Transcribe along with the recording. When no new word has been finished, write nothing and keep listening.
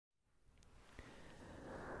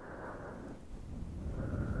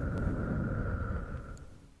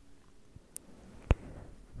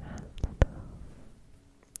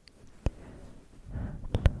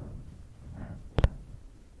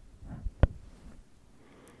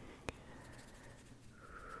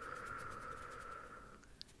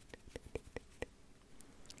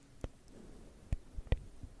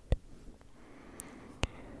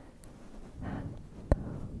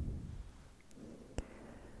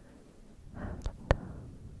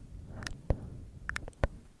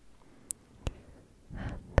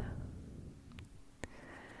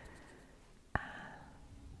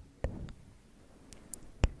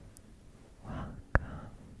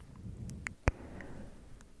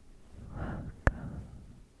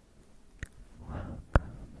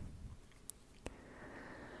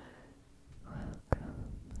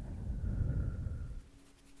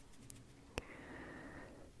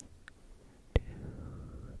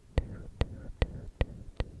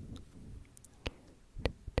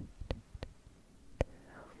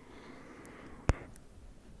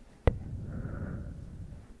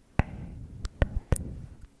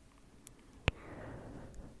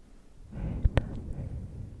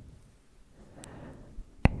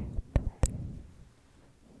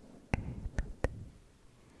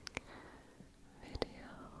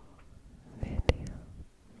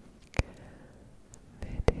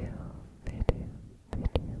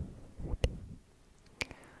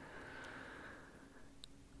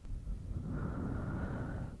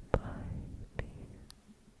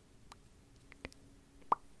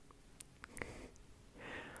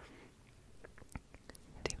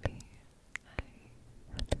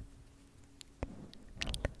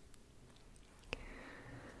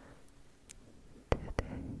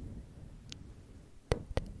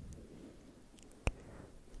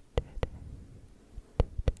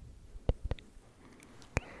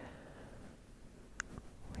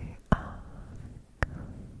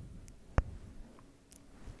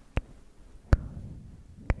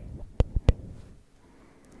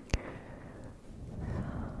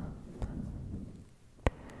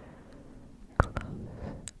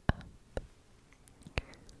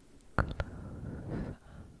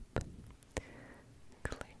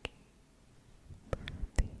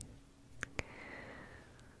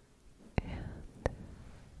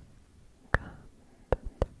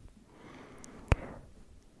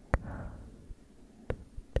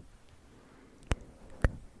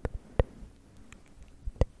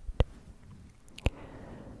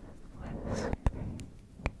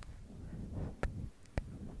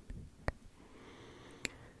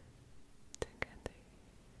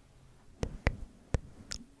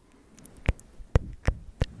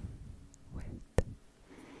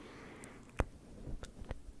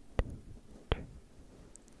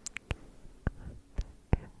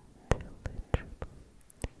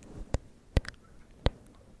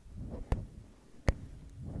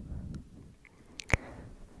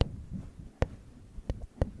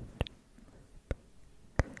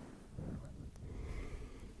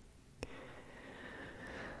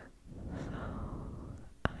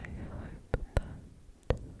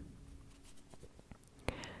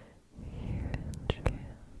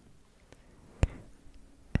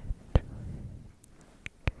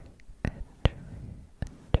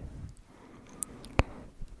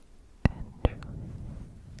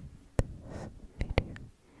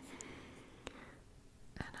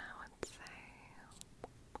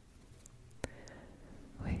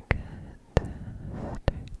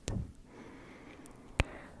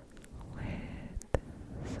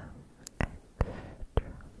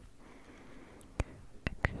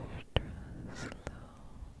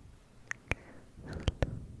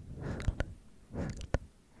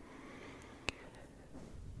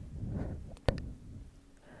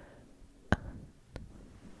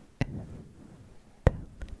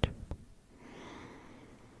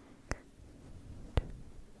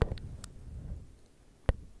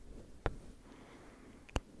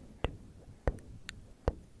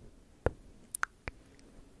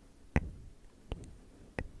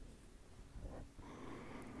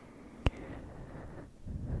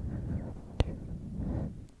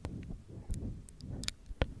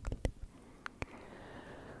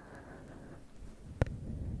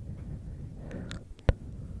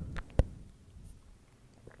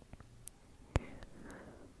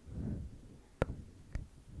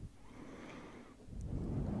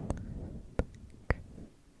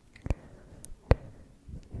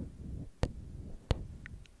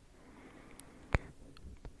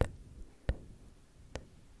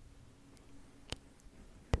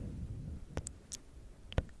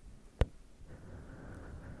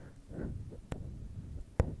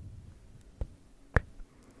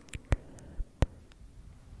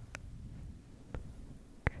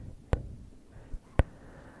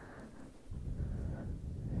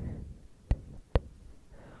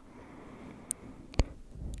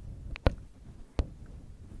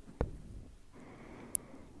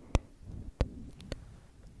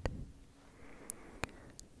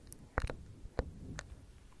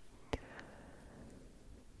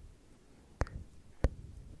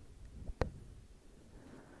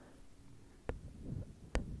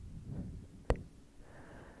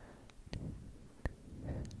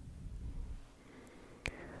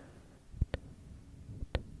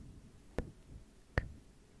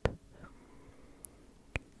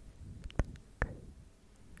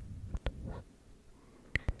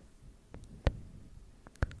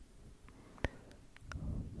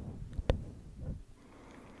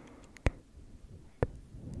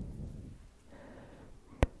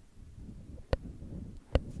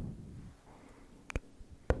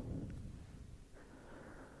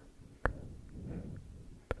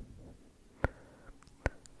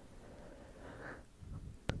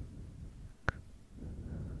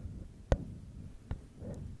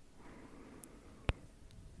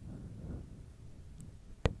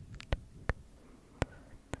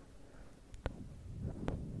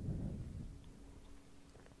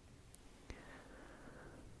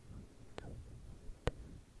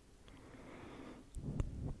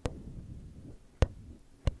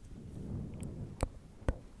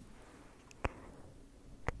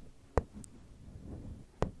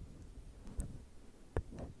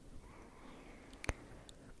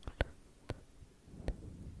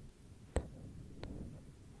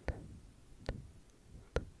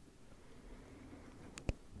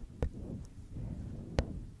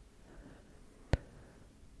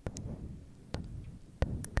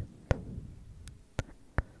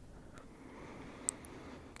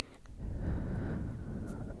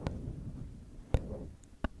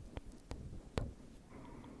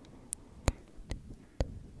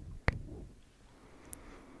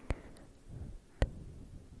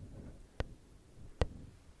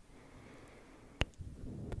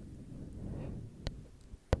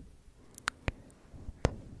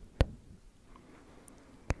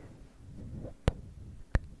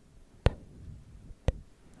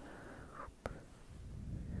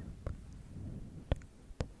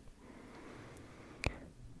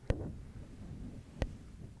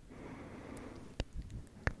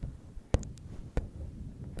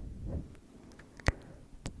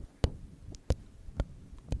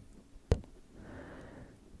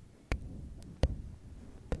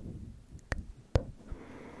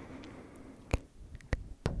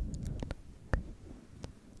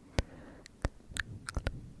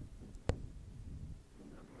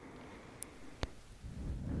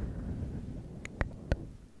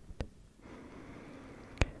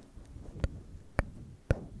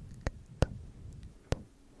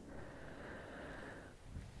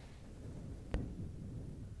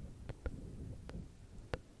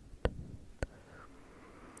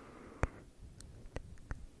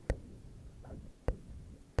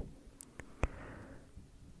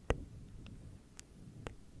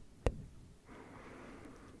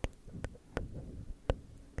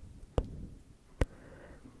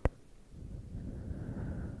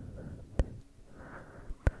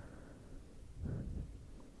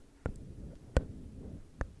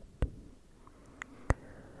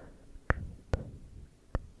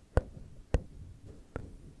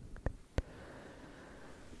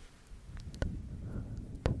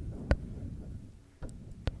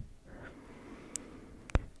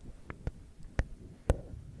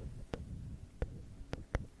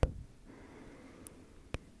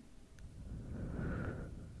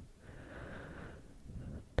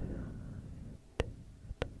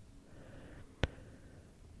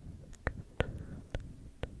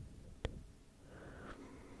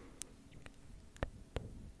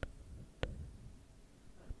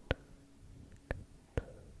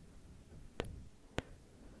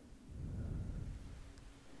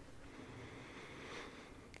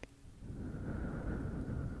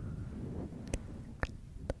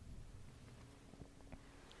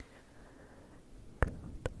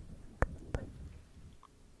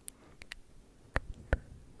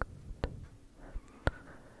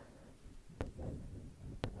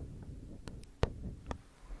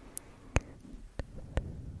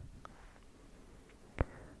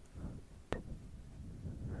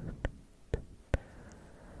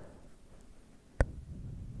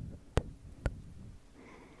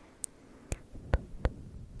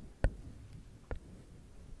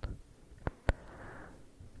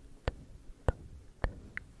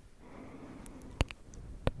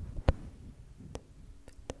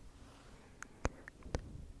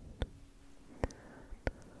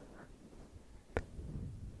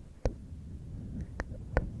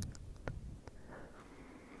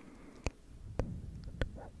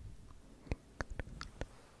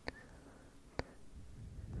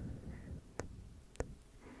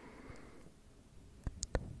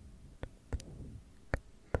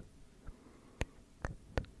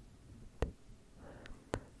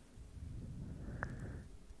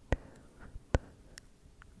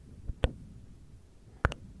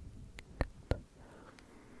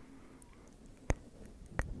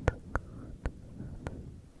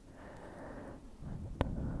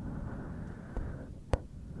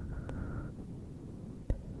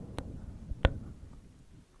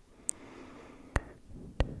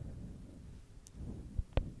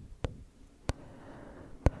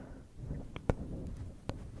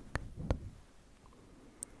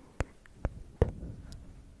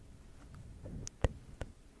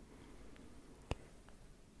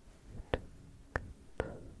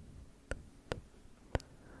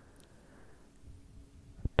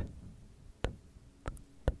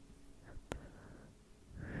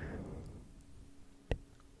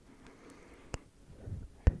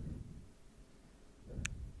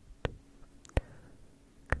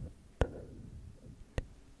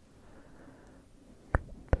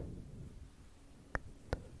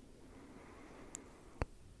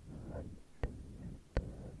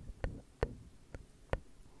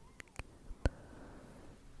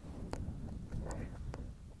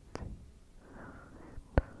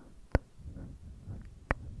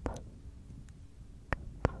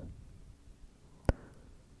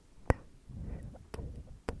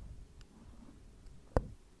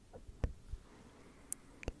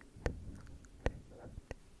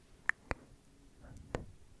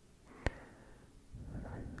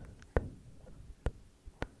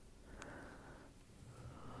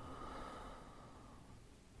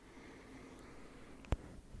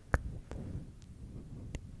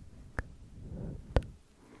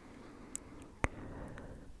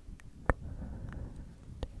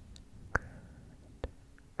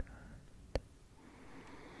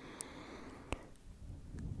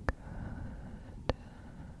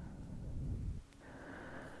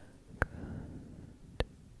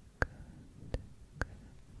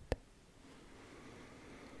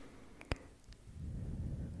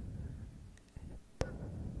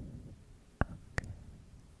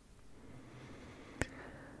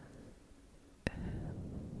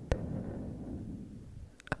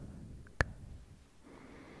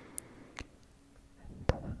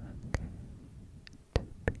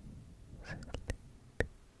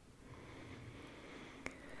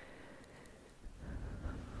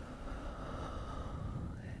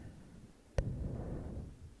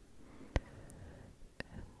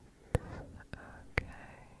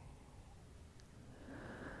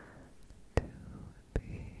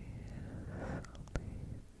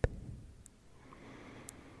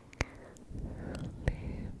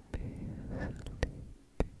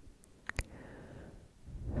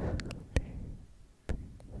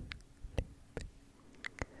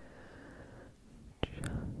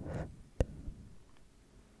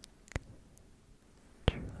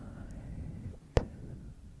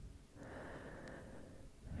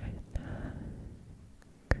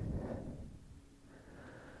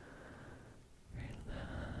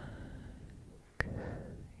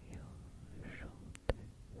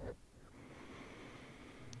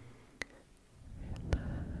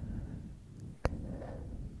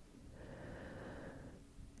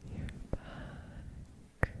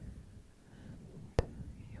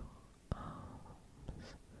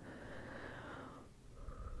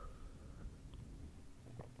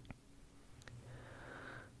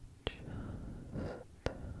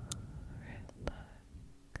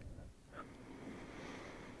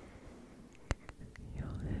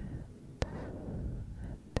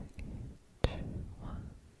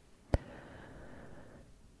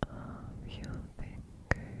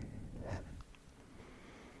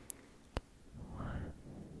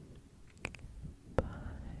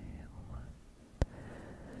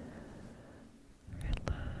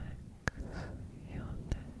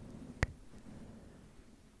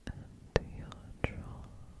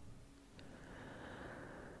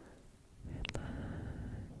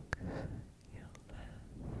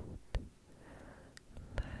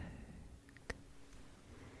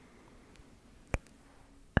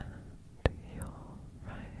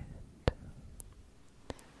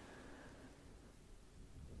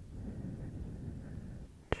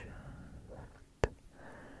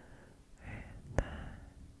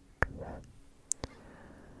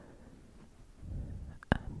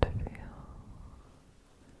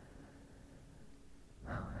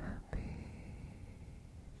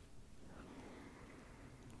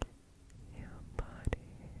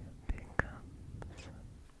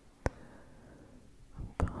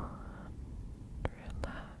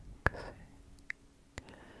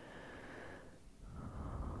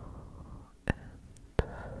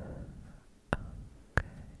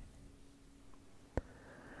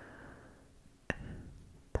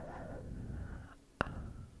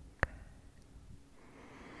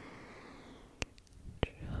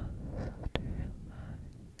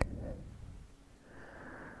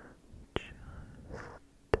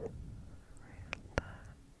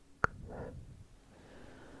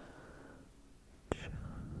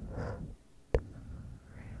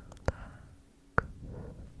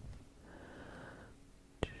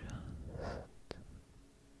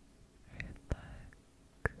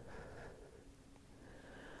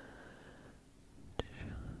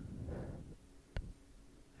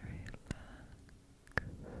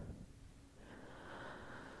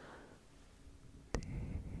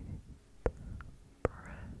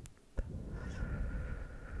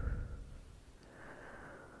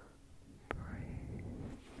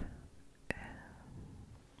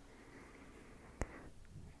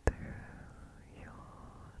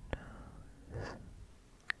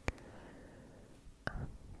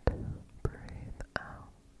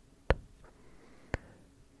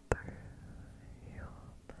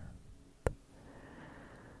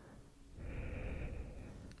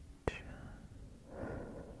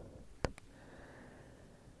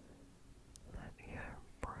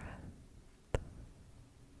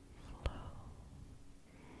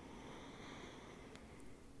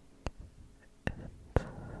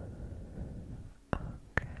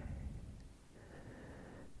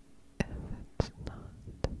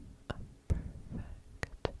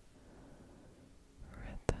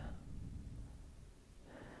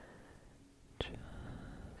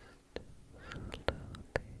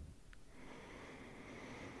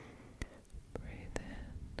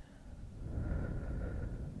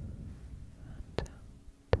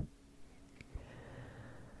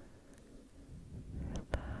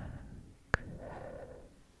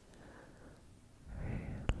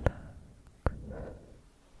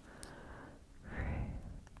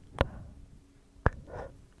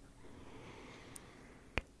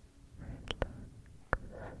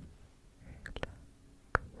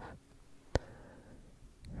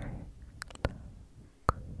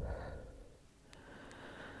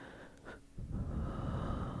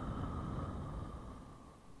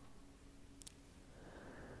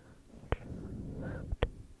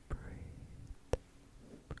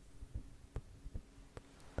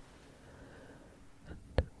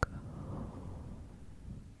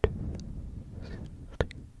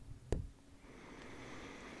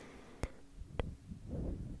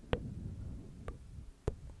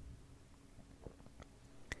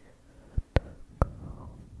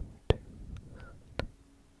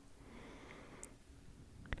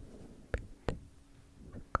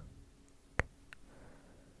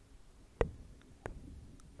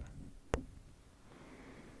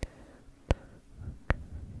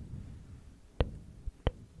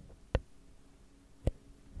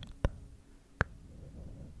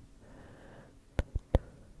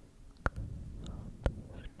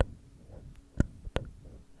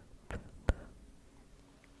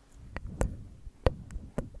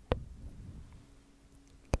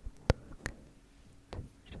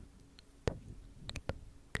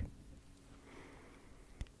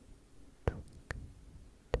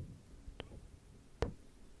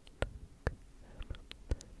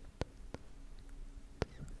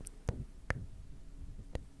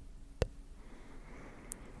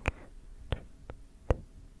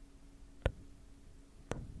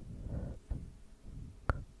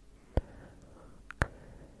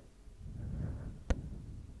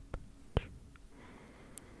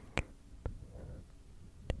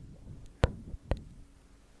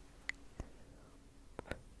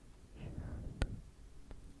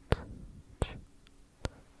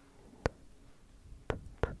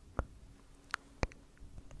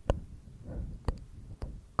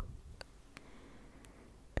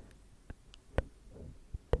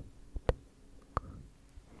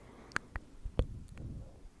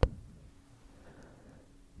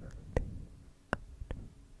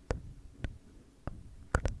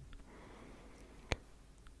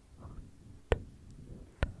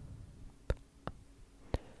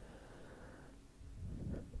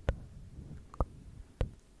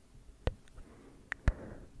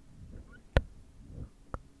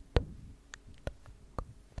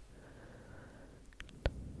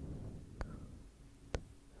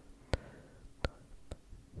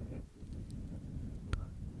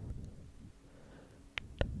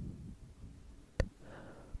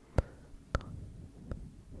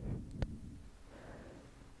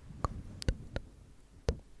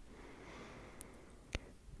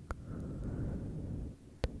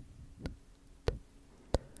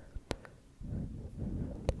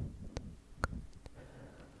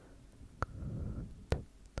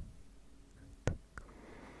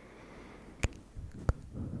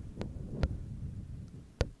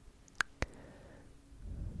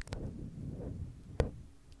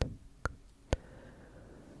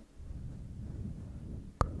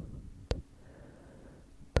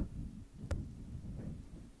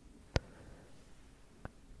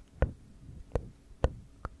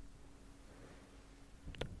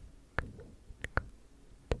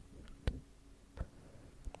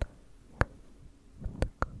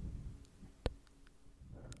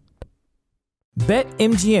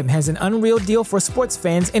BetMGM has an unreal deal for sports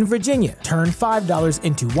fans in Virginia. Turn $5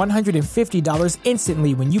 into $150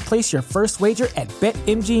 instantly when you place your first wager at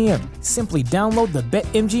BetMGM. Simply download the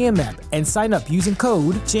BetMGM app and sign up using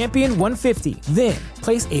code Champion150. Then,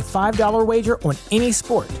 place a $5 wager on any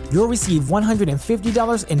sport. You'll receive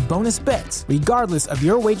 $150 in bonus bets, regardless of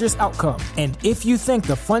your wager's outcome. And if you think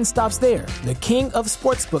the fun stops there, the King of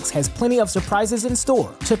Sportsbooks has plenty of surprises in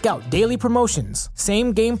store. Check out daily promotions,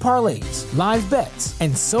 same-game parlays, live bets,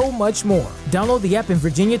 and so much more. Download the app in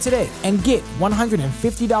Virginia today and get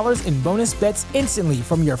 $150 in bonus bets instantly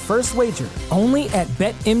from your first wager. Only at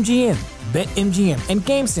BetMGM. BetMGM and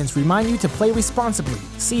GameSense remind you to play responsibly.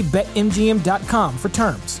 See BetMGM.com for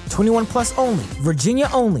terms. 21 plus only. Virginia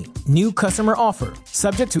only. New customer offer.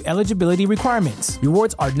 Subject to eligibility requirements.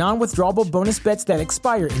 Rewards are non-withdrawable bonus bets that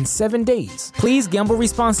expire in 7 days. Please gamble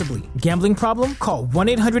responsibly. Gambling problem? Call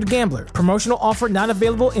 1-800-GAMBLER. Promotional offer not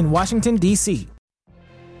available in Washington, D.C.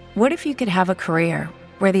 What if you could have a career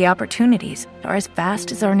where the opportunities are as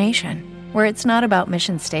vast as our nation, where it's not about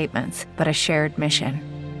mission statements, but a shared mission?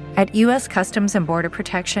 At U.S. Customs and Border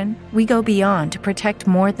Protection, we go beyond to protect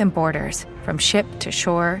more than borders. From ship to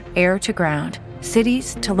shore, air to ground,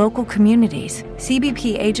 cities to local communities,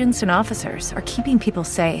 CBP agents and officers are keeping people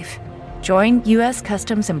safe. Join U.S.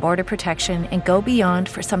 Customs and Border Protection and go beyond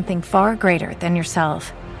for something far greater than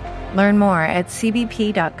yourself. Learn more at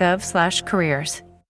cbp.gov/careers.